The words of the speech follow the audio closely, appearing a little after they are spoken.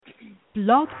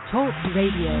Blog Talk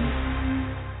Radio.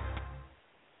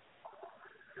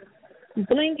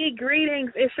 Blingy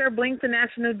greetings. It's your Bling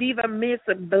International Diva, Miss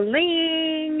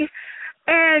Bling.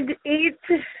 And it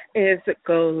is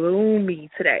gloomy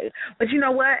today. But you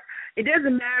know what? It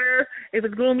doesn't matter if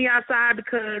it's gloomy outside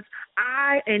because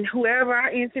I and whoever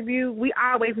I interview, we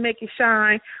always make it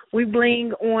shine. We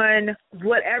bling on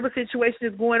whatever situation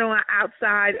is going on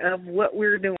outside of what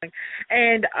we're doing.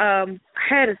 And I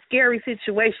had a scary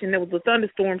situation. There was a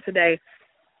thunderstorm today.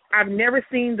 I've never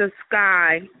seen the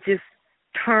sky just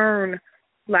turn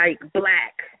like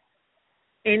black,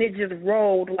 and it just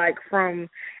rolled like from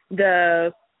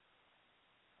the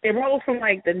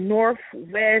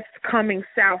northwest coming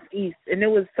southeast, and it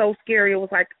was so scary. It was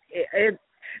like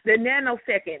the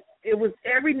nanosecond. It was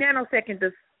every nanosecond.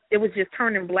 It was just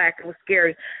turning black. It was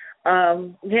scary.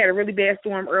 We had a really bad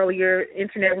storm earlier.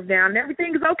 Internet was down.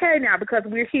 Everything is okay now because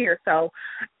we're here. So,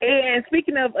 and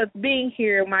speaking of us being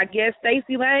here, my guest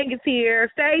Stacee Lang is here.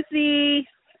 Stacee.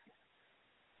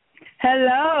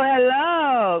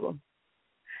 Hello.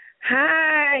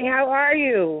 Hi, how are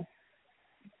you?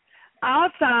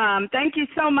 Awesome. Thank you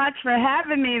so much for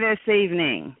having me this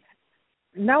evening.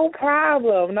 No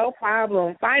problem.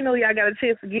 Finally, I got a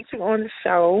chance to get you on the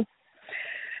show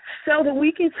so that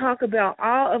we can talk about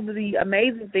all of the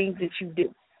amazing things that you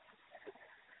do.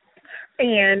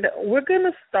 And we're going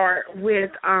to start with,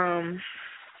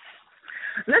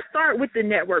 let's start with the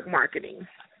network marketing.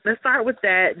 Let's start with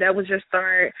that. That was your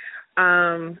start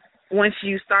once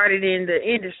you started in the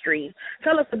industry.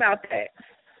 Tell us about that.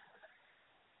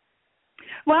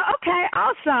 Well, okay,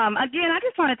 awesome. Again, I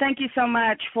just want to thank you so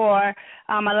much for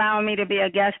allowing me to be a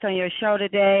guest on your show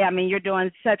today. I mean, you're doing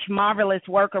such marvelous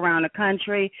work around the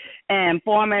country and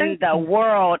informing the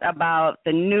world about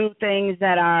the new things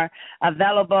that are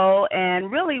available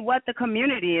and really what the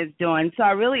community is doing. So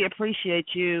I really appreciate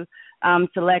you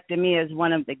selecting me as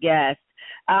one of the guests.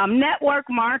 Network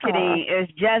marketing is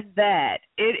just that.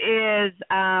 It is,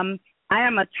 I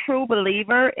am a true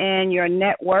believer in your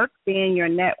network being your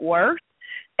net worth.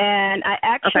 And I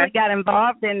actually got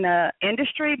involved in the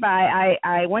industry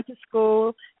I went to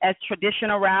school as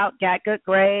traditional route, got good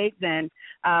grades, and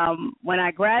when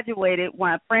I graduated,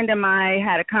 a friend and I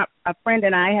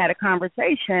had a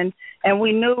conversation, and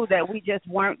we knew that we just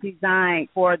weren't designed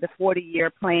for the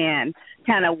 40-year plan,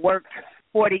 kind of work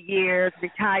 40 years,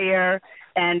 retire,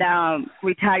 and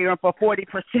retire for 40%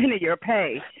 of your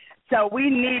pay. So we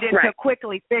needed to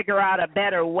quickly figure out a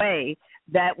better way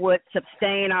that would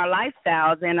sustain our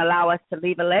lifestyles and allow us to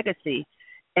leave a legacy.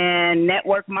 And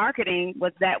network marketing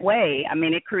was that way. I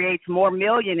mean, it creates more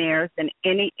millionaires than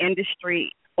any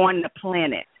industry on the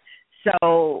planet.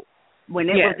 So when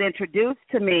it was introduced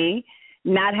to me,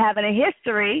 not having a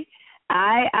history,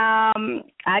 I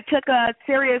took a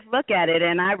serious look at it,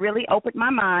 and I really opened my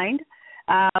mind.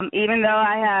 Even though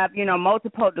I have,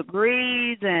 multiple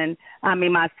degrees and,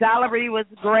 my salary was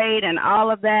great and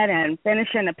all of that, and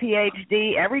finishing a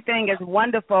PhD, everything is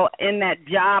wonderful in that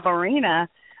job arena.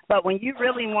 But when you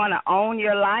really want to own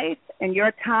your life and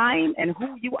your time and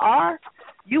who you are,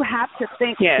 you have to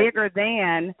think bigger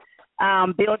than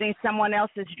building someone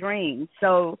else's dream.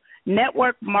 So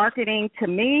network marketing to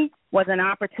me was an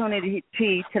opportunity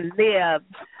to live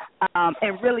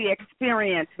and really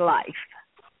experience life.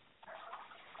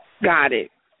 Got it.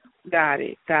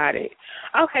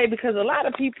 Okay, because a lot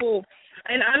of people,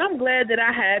 and I'm glad that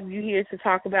I have you here to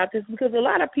talk about this, because a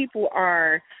lot of people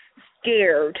are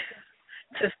scared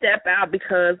to step out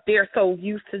because they're so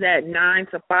used to that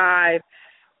 9-to-5,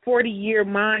 40-year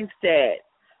mindset.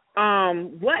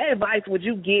 What advice would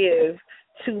you give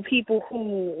to people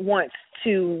who want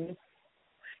to,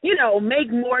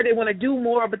 make more, they want to do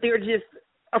more, but they're just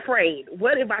afraid?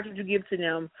 What advice would you give to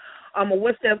them? Or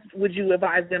what steps would you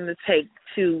advise them to take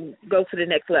to go to the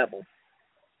next level?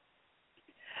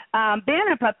 Being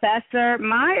a professor,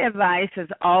 my advice is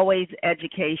always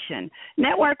education.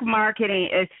 Network marketing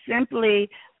is simply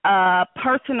a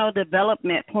personal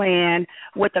development plan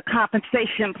with a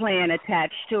compensation plan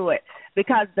attached to it.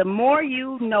 Because the more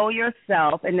you know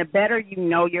yourself and the better you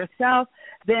know yourself,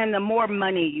 then the more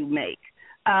money you make.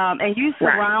 And you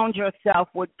surround yourself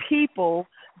with people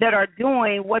that are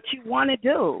doing what you want to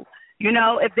do.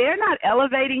 If they're not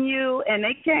elevating you and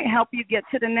they can't help you get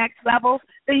to the next level,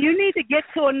 then you need to get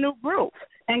to a new group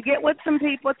and get with some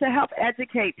people to help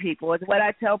educate people, is what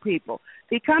I tell people.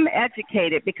 Become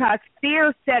educated, because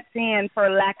fear sets in for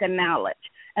lack of knowledge.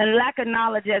 And lack of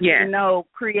knowledge, as you know,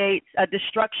 creates a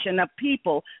destruction of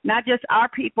people, not just our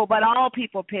people, but all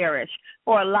people perish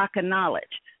for a lack of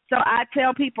knowledge. So I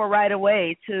tell people right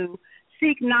away to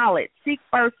seek knowledge, seek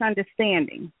first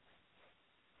understanding.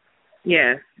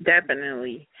 Yes,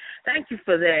 definitely. Thank you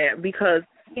for that because,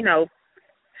 you know,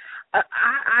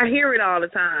 I hear it all the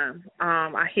time.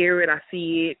 I hear it, I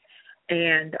see it,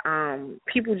 and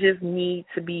people just need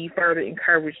to be further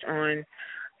encouraged on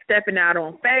stepping out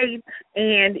on faith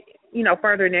and, you know,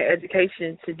 furthering their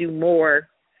education to do more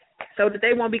so that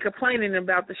they won't be complaining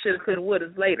about the shoulda, coulda,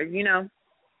 wouldas later, you know?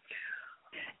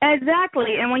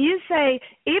 Exactly. And when you say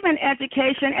even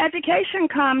education, education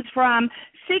comes from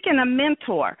seeking a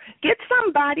mentor. Get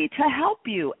somebody to help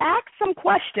you. Ask some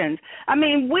questions. I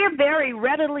mean, we're very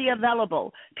readily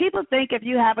available. People think if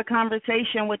you have a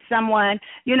conversation with someone,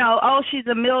 you know, oh, she's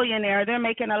a millionaire, they're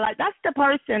making a lot. That's the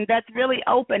person that's really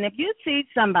open. If you see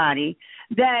somebody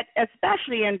that,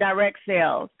 especially in direct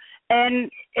sales,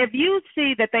 and if you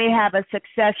see that they have a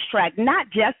success track, not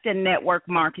just in network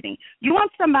marketing, you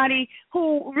want somebody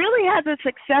who really has a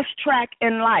success track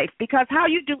in life because how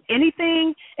you do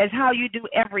anything is how you do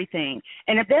everything.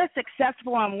 And if they're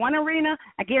successful in one arena,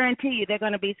 I guarantee you they're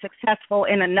going to be successful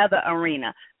in another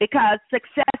arena because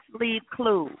success leaves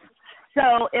clues.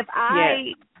 So if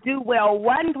I do well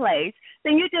one place,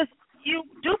 then you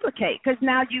duplicate because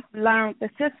now you've learned the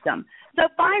system. So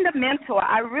find a mentor.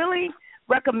 I really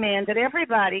recommend that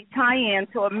everybody tie in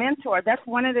to a mentor. That's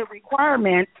one of the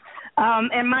requirements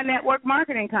in my network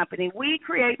marketing company. We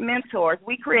create mentors.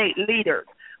 We create leaders.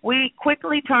 We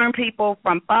quickly turn people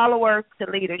from followers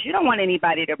to leaders. You don't want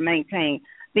anybody to maintain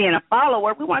being a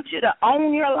follower. We want you to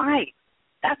own your life.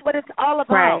 That's what it's all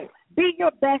about. Right. Be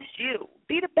your best you.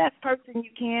 Be the best person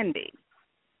you can be.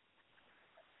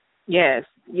 Yes,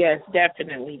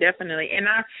 definitely.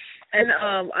 And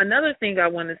another thing I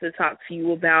wanted to talk to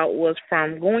you about was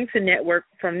from network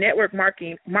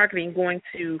marketing going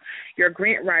to your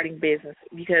grant writing business,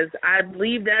 because I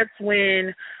believe that's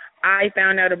when I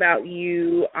found out about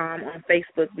you on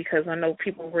Facebook, because I know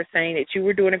people were saying that you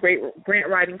were doing a great grant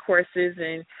writing courses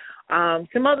and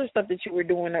some other stuff that you were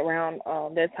doing around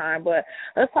that time. But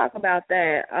let's talk about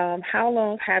that. How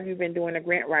long have you been doing a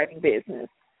grant writing business?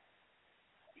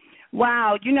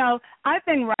 Wow, you know, I've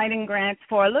been writing grants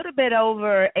for a little bit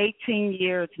over 18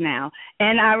 years now,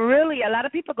 and a lot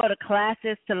of people go to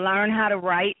classes to learn how to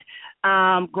write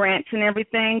grants and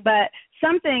everything, but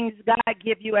some things God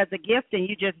give you as a gift and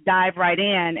you just dive right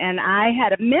in, and I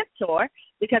had a mentor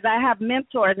because I have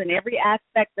mentors in every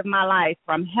aspect of my life,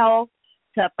 from health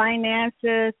to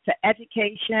finances, to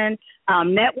education,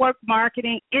 network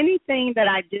marketing, anything that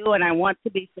I do and I want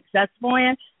to be successful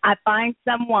in, I find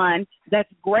someone that's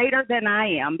greater than I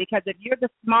am, because if you're the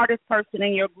smartest person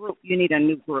in your group, you need a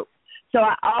new group. So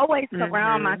I always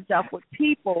surround myself with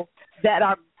people that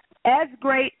are as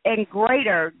great and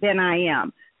greater than I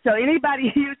am. So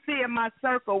anybody you see in my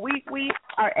circle, we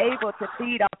are able to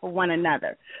feed off of one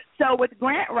another. So with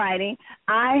grant writing,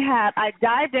 I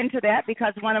dived into that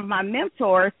because one of my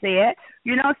mentors said,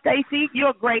 you know, Stacee, you're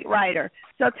a great writer.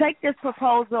 So take this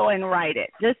proposal and write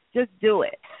it. Just do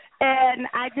it. And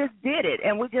I just did it,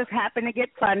 and we just happened to get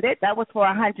funded. That was for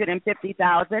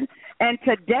 $150,000. And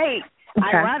to date,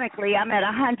 ironically, I'm at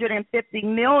 $150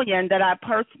 million that I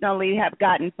personally have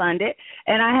gotten funded,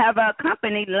 and I have a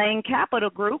company,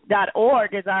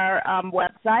 LangCapitalGroup.org is our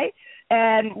website,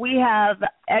 and we have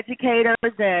educators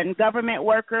and government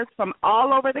workers from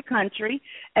all over the country,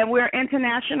 and we're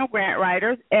international grant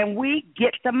writers, and we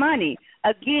get the money.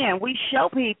 Again, we show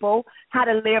people how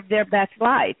to live their best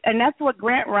life, and that's what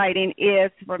grant writing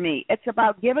is for me. It's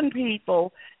about giving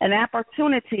people an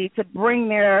opportunity to bring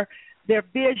their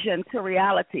vision to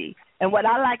reality. And what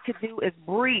I like to do is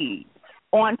breathe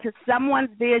onto someone's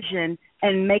vision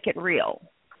and make it real.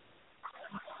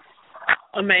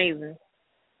 Amazing.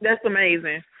 That's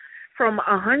amazing. From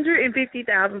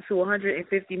 150,000 to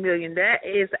 150 million, that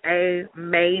is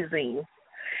amazing.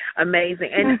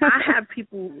 Amazing. And I have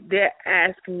people that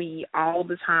ask me all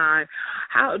the time,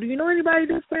 how do you know anybody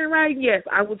that's grant writing? Yes,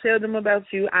 I will tell them about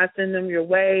you. I send them your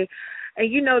way.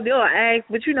 And, you know, they'll ask,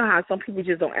 but you know how some people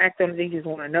just don't act on it. They just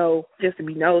want to know just to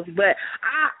be nosy. But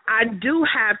I do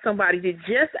have somebody that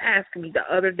just asked me the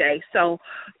other day. So,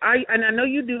 and I know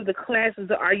you do the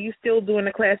classes. Are you still doing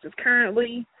the classes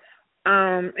currently?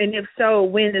 And if so,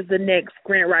 when is the next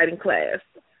grant writing class?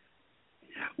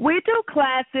 We do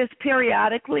classes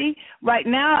periodically. Right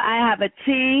now, I have a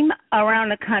team around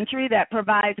the country that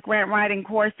provides grant writing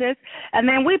courses, and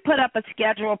then we put up a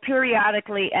schedule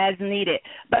periodically as needed.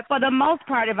 But for the most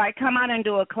part, if I come out and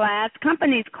do a class,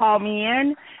 companies call me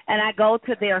in, and I go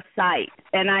to their site.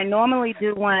 And I normally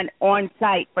do one on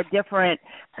site for different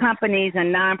companies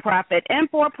and nonprofit and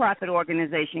for-profit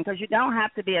organizations, because you don't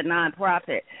have to be a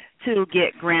nonprofit to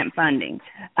get grant funding.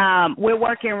 We're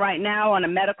working right now on a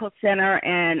medical center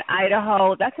in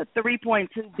Idaho. That's a $3.2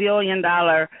 billion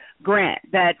grant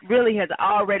that really has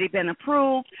already been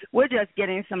approved. We're just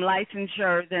getting some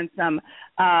licensures and some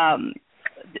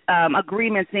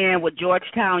agreements in with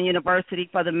Georgetown University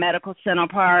for the medical center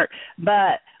part.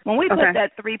 But when we put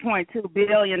that $3.2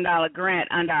 billion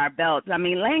grant under our belts, I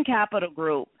mean, Lang Capital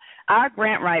Group, our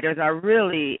grant writers are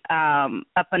really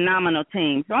a phenomenal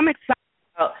team. So I'm excited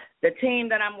about the team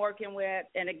that I'm working with.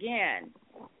 And, again,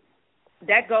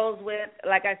 that goes with,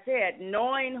 like I said,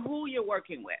 knowing who you're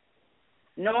working with,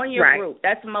 knowing your group.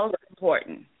 That's most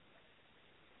important.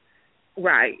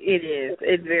 Right, it is.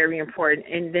 It's very important.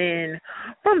 And then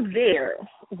from there,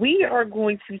 we are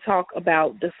going to talk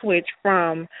about the switch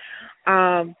from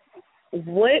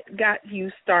what got you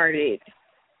started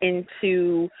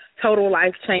into Total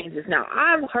Life Changes. Now,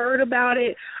 I've heard about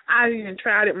it. I've even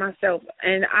tried it myself.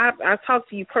 And I've talked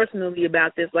to you personally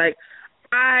about this. Like,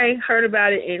 I heard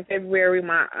about it in February.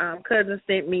 My cousin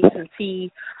sent me some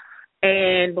tea.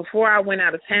 And before I went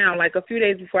out of town, like a few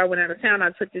days before I went out of town, I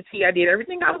took the tea. I did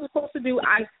everything I was supposed to do.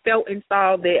 I felt and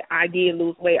saw that I did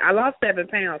lose weight. I lost 7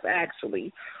 pounds,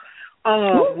 actually.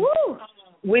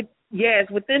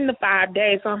 Within the 5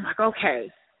 days. So I'm like,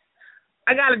 okay,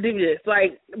 I got to do this.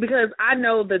 Like, because I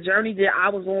know the journey that I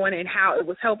was on and how it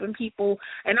was helping people.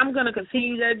 And I'm going to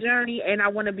continue that journey. And I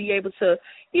want to be able to,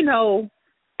 you know,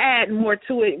 add more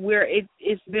to it where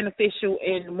it's beneficial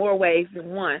in more ways than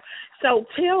one. So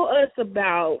tell us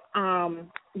about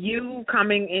you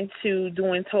coming into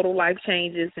doing Total Life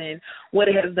Changes and what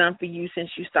it has done for you since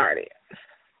you started.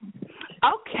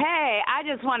 Okay, I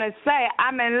just want to say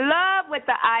I'm in love with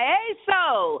the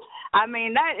IASO. I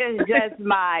mean, that is just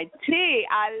my tea.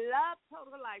 I love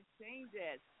Total Life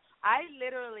Changes. I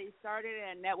literally started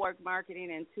in network marketing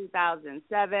in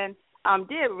 2007.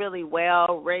 Did really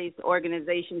well, raised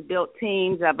organizations, built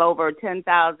teams of over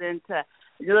 10,000 to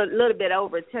a little bit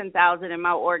over 10,000 in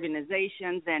my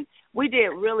organizations, and we did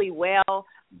really well.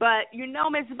 But, you know,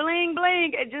 Miss Bling,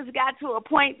 it just got to a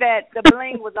point that the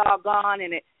bling was all gone,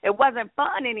 and it wasn't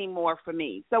fun anymore for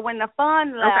me. So when the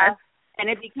fun left and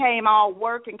it became all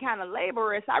work and kind of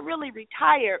laborious, I really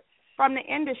retired from the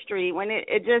industry when it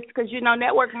just, because, you know,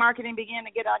 network marketing began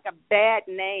to get like a bad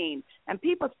name, and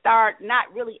people start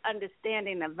not really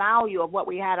understanding the value of what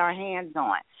we had our hands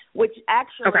on, which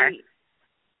actually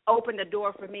opened the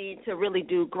door for me to really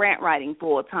do grant writing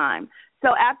full time.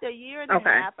 So after a year and a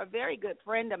half, a very good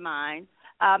friend of mine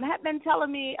had been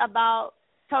telling me about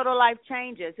Total Life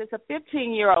Changes. It's a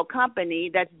 15-year-old company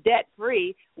that's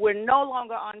debt-free. We're no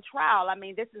longer on trial. I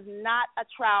mean, this is not a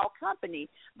trial company,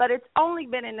 but it's only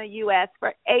been in the U.S.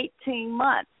 for 18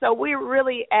 months. So we're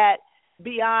really at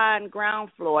beyond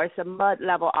ground floor. It's a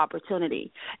mud-level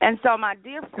opportunity. And so my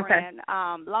dear friend,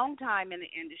 long time in the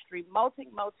industry,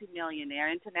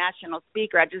 multi-millionaire, international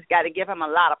speaker, I just got to give him a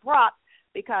lot of props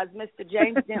because Mr.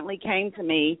 James Dentley came to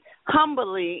me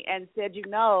humbly and said, you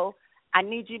know, I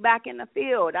need you back in the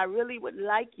field. I really would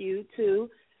like you to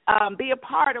be a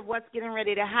part of what's getting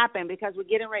ready to happen because we're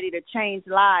getting ready to change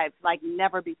lives like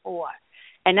never before.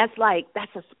 And that's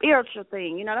a spiritual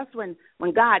thing. You know, that's when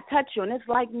God touched you, and it's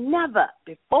like never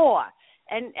before.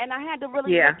 And I had to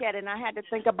really look at it, and I had to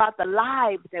think about the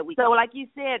lives that we. So like you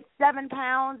said, 7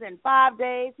 pounds in 5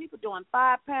 days, people doing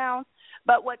 5 pounds.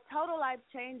 But what Total Life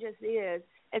Changes is,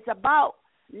 it's about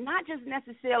not just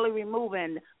necessarily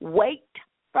removing weight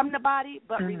from the body,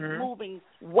 but removing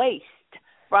waste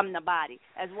from the body.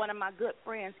 As one of my good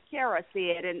friends, Kara,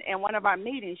 said in one of our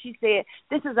meetings, she said,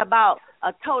 this is about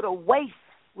a total waste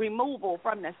removal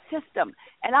from the system.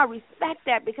 And I respect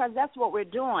that because that's what we're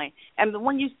doing. And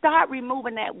when you start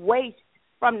removing that waste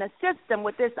from the system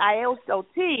with this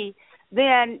IOSOT,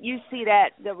 then you see that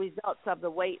the results of the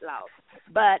weight loss.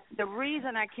 But the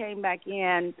reason I came back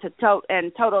in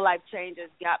and Total Life Changes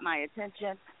got my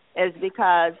attention is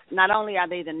because not only are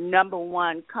they the number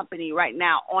one company right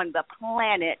now on the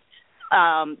planet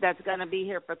that's going to be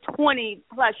here for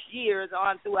 20-plus years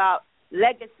on throughout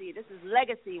legacy. This is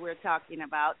legacy we're talking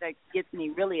about that gets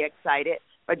me really excited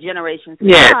for generations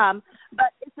to come. But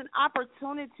it's an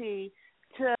opportunity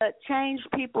to change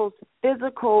people's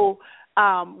physical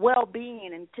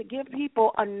well-being and to give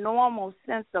people a normal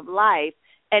sense of life.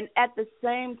 And at the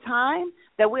same time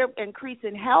that we're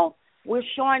increasing health, we're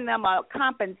showing them a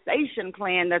compensation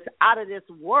plan that's out of this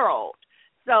world.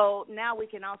 So now we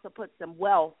can also put some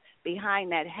wealth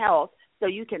behind that health so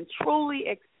you can truly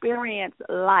experience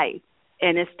life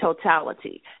in its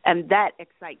totality. And that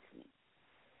excites me.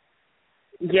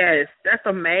 Yes, that's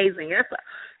amazing. That's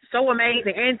so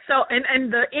amazing. And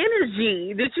and the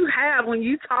energy that you have when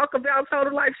you talk about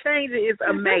total life changes is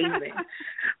amazing.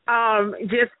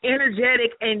 Just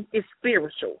energetic and it's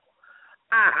spiritual.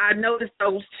 I noticed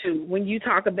those two when you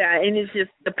talk about it, and it's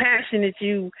just the passion that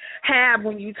you have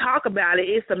when you talk about it.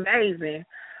 It's amazing.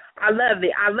 I love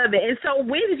it. And so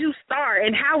when did you start,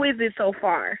 and how is it so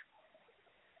far?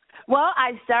 Well,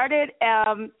 I started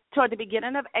toward the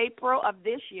beginning of April of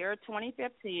this year,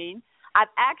 2015. I've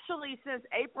actually, since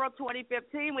April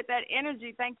 2015, with that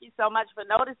energy, thank you so much for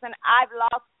noticing, I've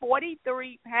lost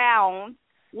 43 pounds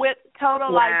with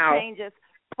Total Life Changes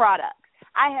products.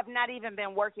 I have not even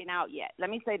been working out yet. Let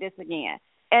me say this again.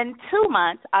 In 2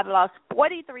 months, I've lost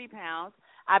 43 pounds.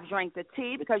 I've drank the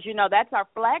tea because, that's our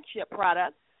flagship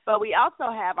product. But we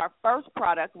also have our first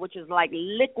product, which is like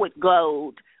liquid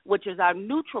gold, which is our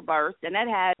NutriBurst, and that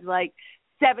has like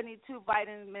 72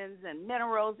 vitamins and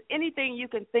minerals. Anything you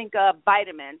can think of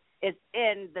vitamin is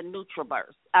in the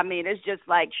NutriBurst. I mean, it's just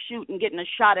like getting a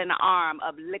shot in the arm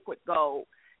of liquid gold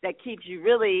that keeps you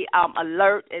really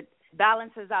alert. It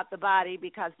balances out the body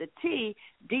because the tea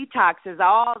detoxes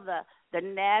all the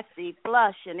nasty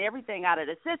flush and everything out of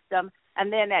the system,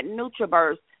 and then that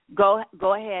NutriBurst go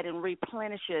ahead and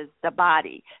replenishes the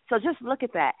body. So just look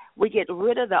at that. We get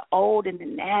rid of the old and the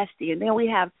nasty, and then we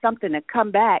have something to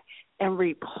come back and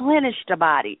replenish the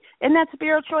body. And that's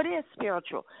spiritual. It is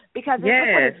spiritual because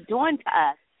it's what it's doing to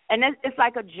us. And it's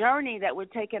like a journey that we're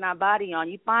taking our body on.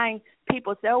 You find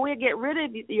people say, we'll get rid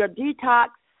of your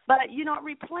detox, but you don't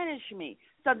replenish me.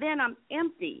 So then I'm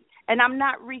empty, and I'm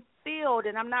not refilled,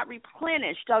 and I'm not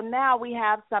replenished. So now we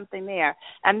have something there.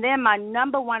 And then my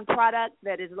number one product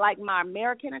that is like my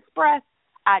American Express,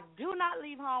 I do not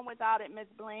leave home without it, Miss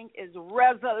Bling, is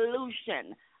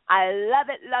Resolution. I love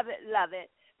it, love it, love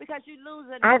it, because you lose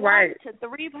 1 to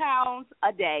 3 pounds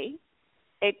a day.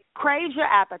 It craves your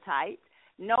appetite.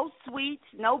 No sweets,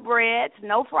 no breads,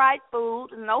 no fried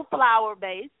food, no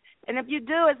flour-based. And if you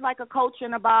do, it's like a Coach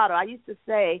in a bottle. I used to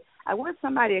say, I want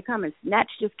somebody to come and snatch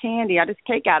this candy or this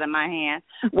cake out of my hand.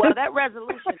 Well, that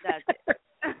Resolution does it.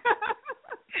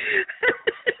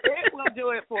 It will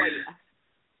do it for you.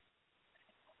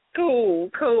 Cool.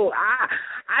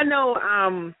 I know.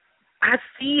 I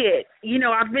see it.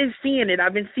 I've been seeing it.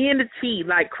 I've been seeing the tea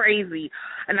like crazy,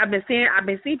 and I've been seeing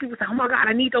people say, "Oh my God,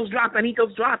 I need those drops. I need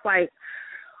those drops." Like,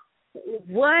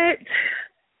 what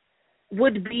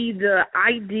would be the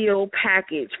ideal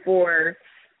package for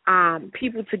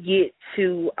people to get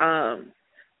to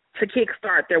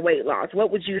kickstart their weight loss? What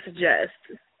would you suggest?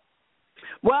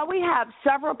 Well, we have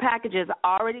several packages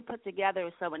already put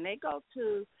together. So when they go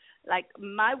to like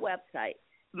my website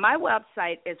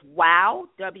is WOW,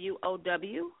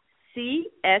 WOWCSEE,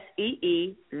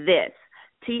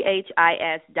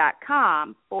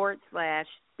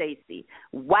 THIS.com/Stacee.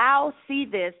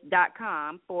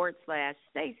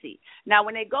 WowSeeThis.com/Stacee. Now,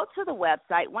 when they go to the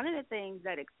website, one of the things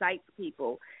that excites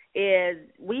people is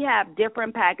we have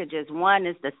different packages. One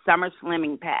is the Summer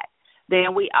Slimming Pack.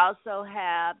 Then we also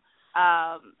have,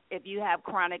 if you have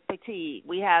chronic fatigue,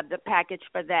 we have the package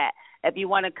for that. If you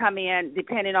want to come in,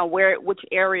 depending on which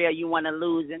area you want to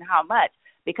lose and how much,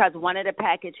 because one of the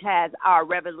package has our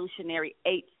revolutionary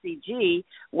HCG,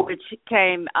 which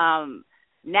came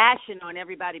national and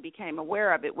everybody became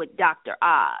aware of it with Dr.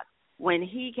 Oz when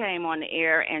he came on the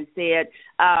air and said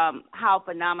how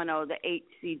phenomenal the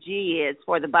HCG is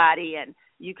for the body, and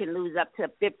you can lose up to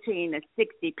 15 to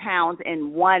 60 pounds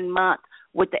in 1 month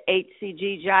with the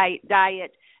HCG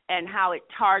diet, and how it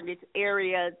targets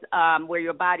areas where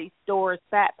your body stores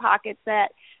fat pockets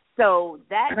at. So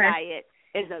that diet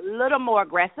is a little more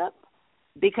aggressive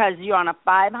because you're on a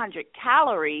 500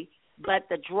 calorie, but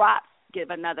the drops give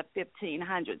another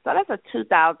 1,500. So that's a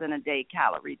 2,000 a day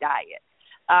calorie diet.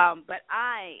 But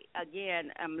I,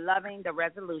 again, am loving the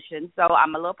Resolution, so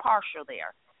I'm a little partial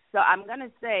there. So I'm going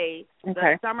to say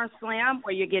the Summer Slim,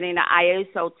 where you're getting the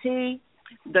ISOT,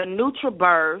 the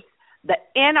NutriBurst, the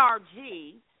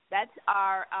NRG, that's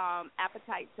our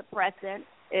appetite suppressant.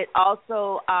 It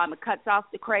also cuts off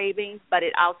the cravings, but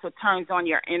it also turns on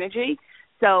your energy.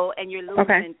 So, and you're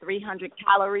losing 300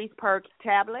 calories per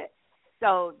tablet.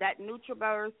 So that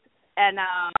NutriBurst and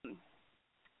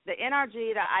the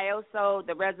NRG, the ISO,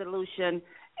 the Resolution,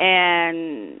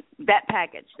 and that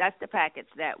package, that's the package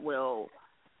that will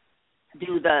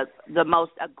do the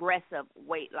most aggressive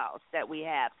weight loss that we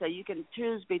have. So you can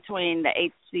choose between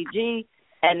the HCG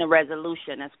and the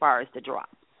Resolution as far as the drop.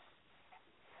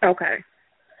 Okay,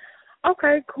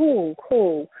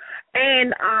 cool.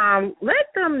 And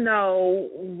let them know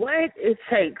what it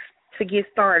takes to get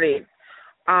started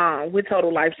with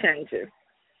Total Life Changes.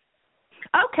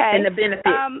 Okay. And the benefits.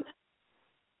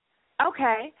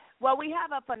 Okay. Well, we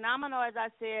have a phenomenal, as I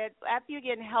said, after you're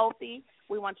getting healthy,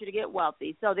 we want you to get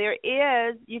wealthy. So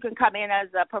you can come in as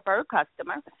a preferred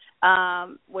customer,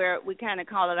 where we kind of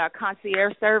call it our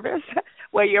concierge service,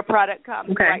 where your product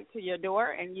comes right to your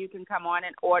door, and you can come on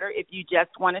and order if you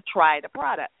just want to try the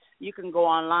product. You can go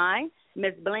online.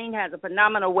 Ms. Bling has a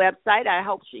phenomenal website. I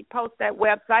hope she posts that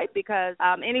website because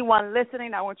anyone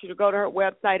listening, I want you to go to her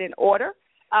website and order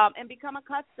and become a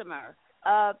customer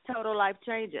of Total Life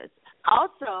Changes.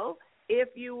 Also, if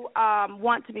you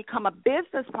want to become a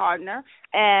business partner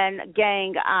and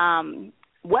gain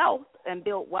wealth and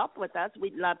build wealth with us,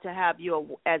 we'd love to have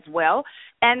you as well.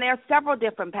 And there are several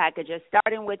different packages,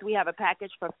 starting with we have a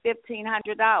package for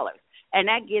 $1,500. And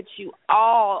that gets you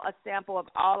a sample of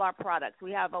all our products.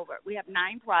 We have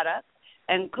 9 products,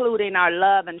 including our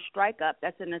Love and Strike Up.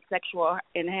 That's in the sexual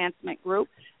enhancement group.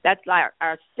 That's like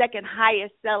our second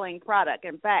highest selling product.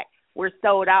 In fact, we're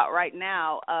sold out right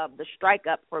now of the Strike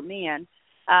Up for men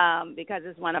because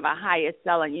it's one of our highest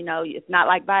selling. You know, it's not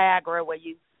like Viagra where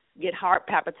you get heart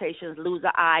palpitations, lose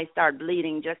an eye, start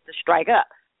bleeding just to strike up.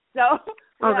 So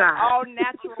we have all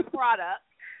natural products.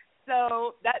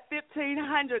 So that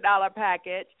 $1,500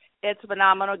 package, it's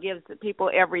phenomenal, gives the people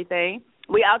everything.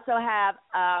 We also have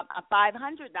a $500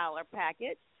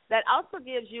 package that also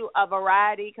gives you a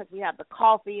variety because we have the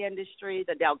coffee industry,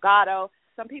 the Delgado.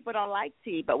 Some people don't like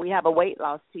tea, but we have a weight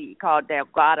loss tea called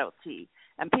Delgado tea.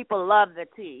 And people love the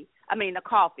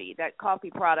coffee. That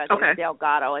coffee product is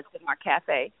Delgado. It's in our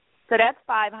cafe. So that's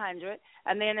 $500.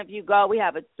 And then if you go, we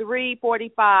have a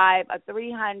 $345, a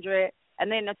 $300,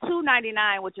 and then the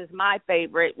 $299, which is my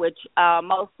favorite, which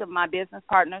most of my business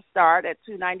partners start at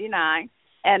 $299,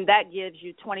 and that gives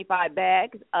you 25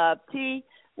 bags of tea,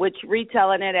 which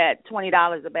retailing it at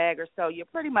 $20 a bag or so. You're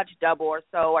pretty much double or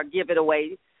so, or give it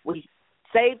away. We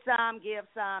save some, give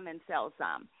some, and sell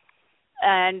some.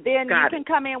 And then you can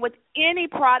come in with any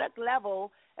product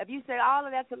level. If you say, oh,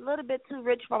 that's a little bit too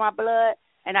rich for my blood,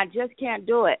 and I just can't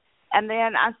do it. And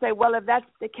then I say, well, if that's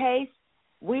the case,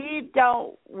 we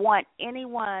don't want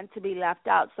anyone to be left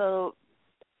out. So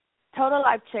Total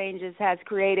Life Changes has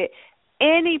created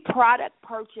any product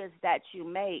purchase that you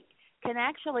make can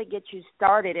actually get you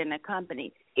started in the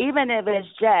company, even if it's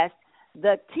just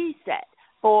the tea set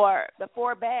for the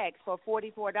 4 bags for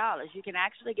 $44. You can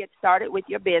actually get started with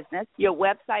your business. Your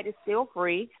website is still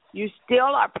free. You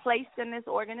still are placed in this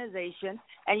organization,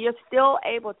 and you're still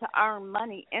able to earn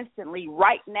money instantly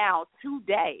right now,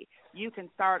 today. You can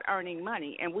start earning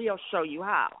money, and we'll show you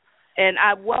how. And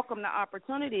I welcome the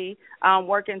opportunity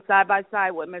working side by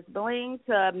side with Ms. Bling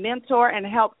to mentor and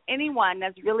help anyone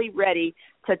that's really ready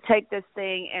to take this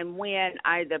thing and win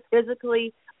either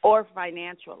physically or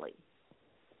financially.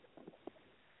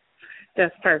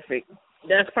 That's perfect.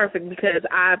 That's perfect because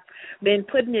I've been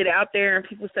putting it out there and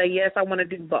people say, yes, I want to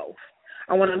do both.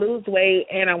 I want to lose weight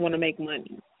and I want to make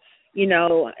money, you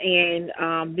know,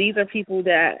 and these are people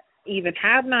that even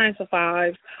have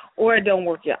 9-to-5s or don't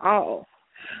work at all.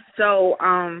 So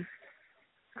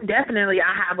definitely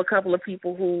I have a couple of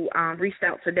people who reached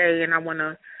out today, and I want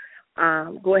to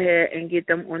go ahead and get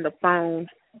them on the phone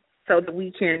so that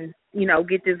we can, you know,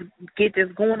 get this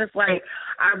going. It's like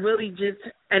I really just,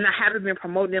 and I haven't been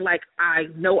promoting it like I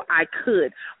know I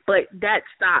could, but that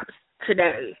stops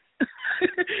today.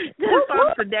 That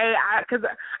stops today because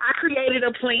I created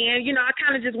a plan. You know, I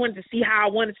kind of just wanted to see how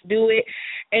I wanted to do it,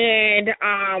 and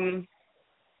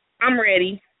I'm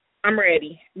ready. I'm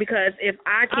ready because if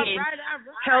I can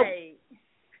help,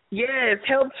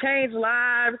 help change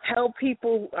lives, help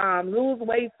people lose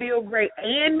weight, feel great,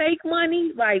 and make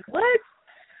money, like what?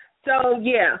 So,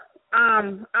 yeah,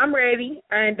 I'm ready,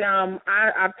 and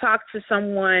I've talked to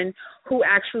someone who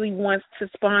actually wants to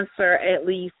sponsor at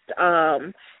least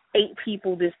 8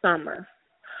 people this summer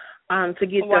to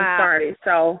get them started.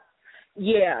 So,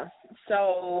 yeah,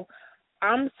 so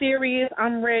I'm serious,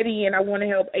 I'm ready, and I want to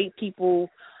help 8 people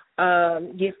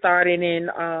get started in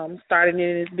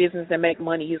this business and make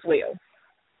money as well.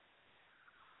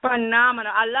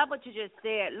 Phenomenal. I love what you just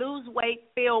said. Lose weight,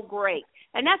 feel great.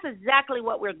 And that's exactly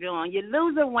what we're doing. You're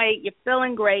losing weight, you're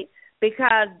feeling great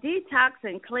because detox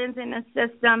and cleansing the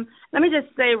system, let me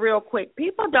just say real quick,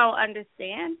 people don't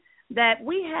understand that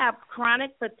we have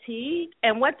chronic fatigue,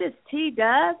 and what this tea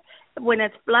does when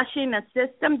it's flushing the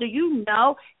system, do you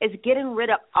know, is getting rid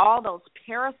of all those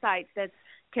parasites that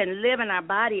can live in our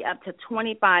body up to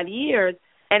 25 years.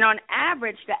 And on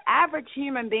average, the average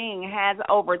human being has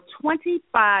over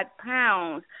 25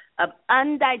 pounds of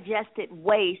undigested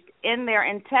waste in their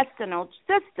intestinal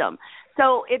system.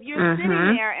 So if you're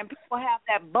sitting there and people have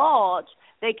that bulge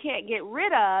they can't get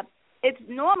rid of, it's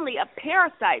normally a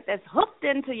parasite that's hooked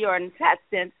into your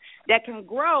intestines that can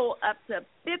grow up to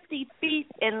 50 feet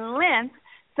in length.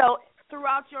 So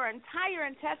throughout your entire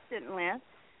intestine length,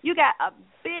 you got a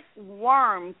big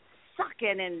worm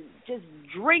sucking and just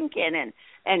drinking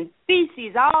and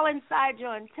feces all inside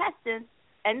your intestines.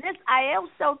 And this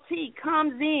ISOT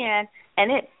comes in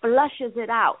and it flushes it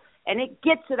out and it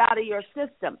gets it out of your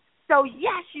system. So,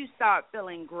 yes, you start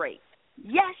feeling great.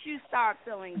 Yes, you start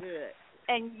feeling good.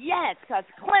 And, yes, because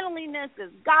cleanliness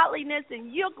is godliness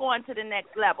and you're going to the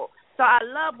next level. So I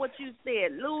love what you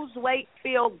said. Lose weight,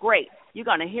 feel great. You're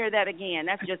going to hear that again.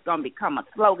 That's just going to become a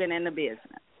slogan in the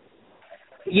business.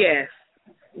 Yes,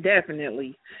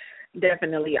 definitely.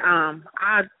 Definitely.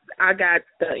 I got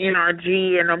the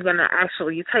NRG and I'm gonna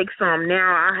actually take some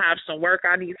now. I have some work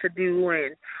I need to do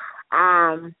and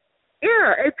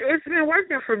it's been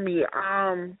working for me.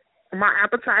 My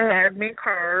appetite has been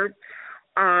curbed.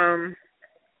 I'm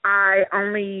kind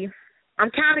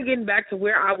of getting back to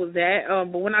where I was at.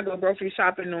 But when I go grocery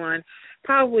shopping on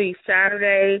probably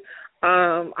Saturday,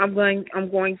 I'm going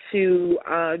to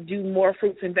do more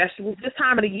fruits and vegetables. This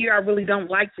time of the year, I really don't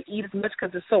like to eat as much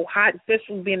because it's so hot,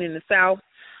 especially being in the South.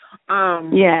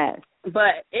 Yes.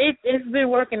 But it's been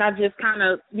working. I just kind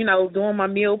of, doing my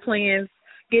meal plans,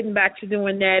 getting back to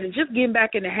doing that, and just getting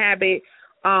back in the habit,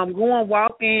 going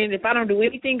walking. If I don't do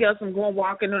anything else, I'm going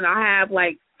walking, and I have,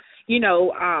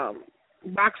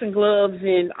 boxing gloves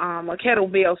and a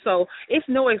kettlebell. So it's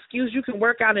no excuse. You can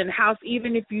work out in the house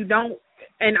even if you don't.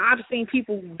 And I've seen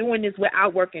people doing this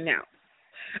without working out,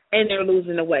 and they're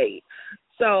losing the weight.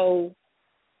 So,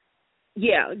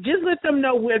 yeah, just let them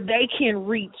know where they can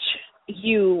reach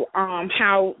you,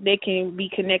 how they can be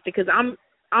connected. Because I'm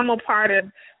a part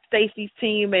of Stacee's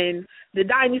team and the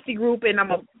Dynasty Group, and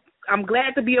I'm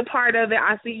glad to be a part of it.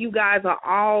 I see you guys are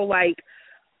all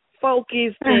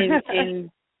focused and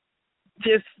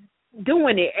just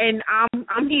doing it, and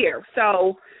I'm here.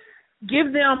 So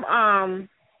give them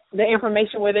the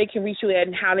information where they can reach you at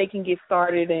and how they can get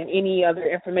started and any other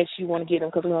information you want to get them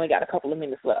because we only got a couple of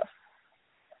minutes left.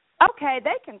 Okay,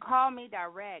 they can call me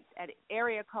direct at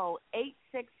area code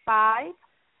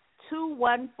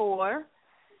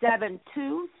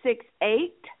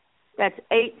 865-214-7268. That's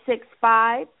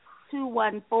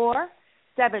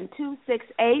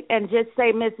 865-214-7268, and just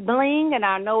say Miss Bling, and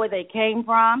I'll know where they came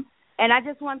from. And I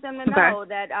just want them to know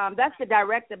that that's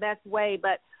the best way.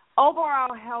 But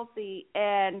overall healthy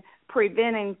and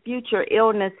preventing future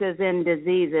illnesses and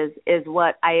diseases is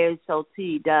what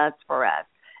ISOT does for us.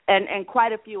 And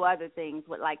quite a few other things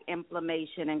with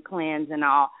inflammation and cleanse and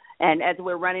all. And as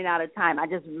we're running out of time, I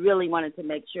just really wanted to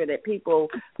make sure that people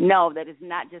know that it's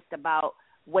not just about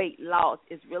weight loss.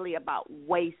 It's really about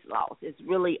waist loss. It's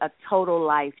really a total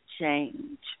life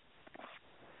change.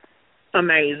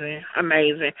 Amazing.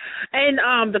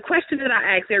 And the question that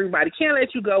I ask everybody, can't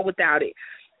let you go without it.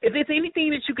 If there's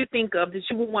anything that you could think of that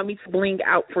you would want me to bling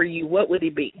out for you, what would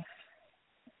it be?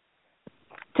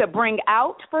 To bring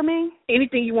out for me?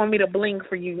 Anything you want me to bling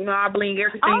for you. I bling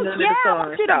everything under the sun. I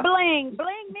want you to bling.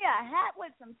 Bling me a hat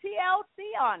with some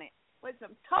TLC on it, with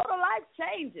some total life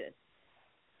changes.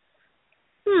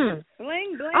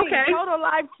 Bling, okay. Total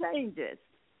life changes.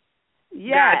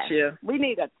 Yes. Gotcha. We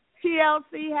need a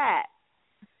TLC hat.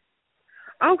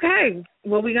 Okay.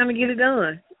 Well, we're going to get it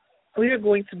done. We are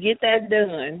going to get that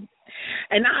done.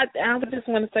 And I would just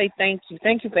want to say thank you.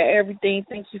 Thank you for everything.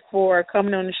 Thank you for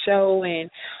coming on the show and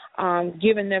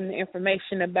giving them the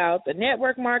information about the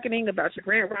network marketing, about your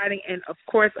grant writing, and, of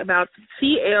course, about the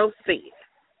TLC.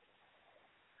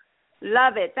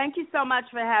 Love it. Thank you so much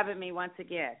for having me once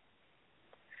again.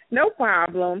 No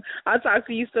problem. I'll talk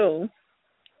to you soon.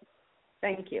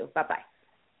 Thank you. Bye-bye.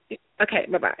 Okay,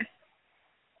 bye-bye.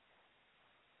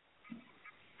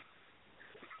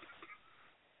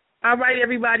 All right,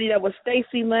 everybody, that was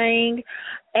Stacee Lang,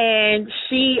 and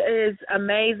she is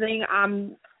amazing.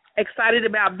 I'm excited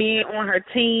about being on her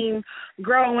team,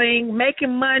 growing,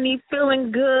 making money,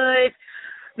 feeling good,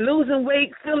 losing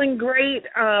weight, feeling great.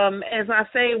 As I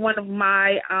say, one of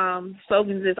my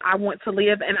slogans is I want to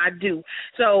live, and I do.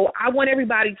 So I want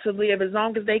everybody to live as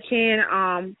long as they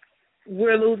can.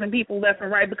 We're losing people left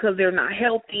and right because they're not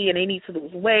healthy and they need to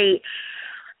lose weight.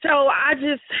 So I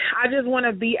just want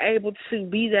to be able to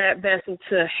be that vessel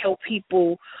to help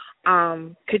people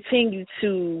continue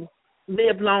to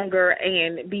live longer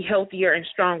and be healthier and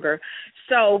stronger.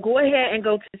 So go ahead and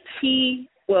go to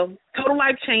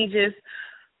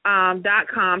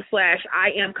totallifechanges.com/I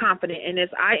am confident, and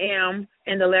it's I am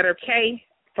in the letter K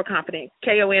for confident,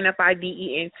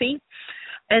 KONFIDENT.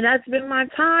 And that's been my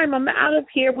time. I'm out of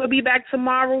here. We'll be back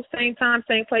tomorrow, same time,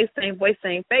 same place, same voice,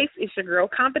 same face. It's your girl,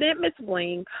 Confident Miss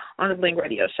Bling, on the Bling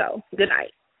Radio Show. Good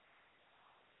night.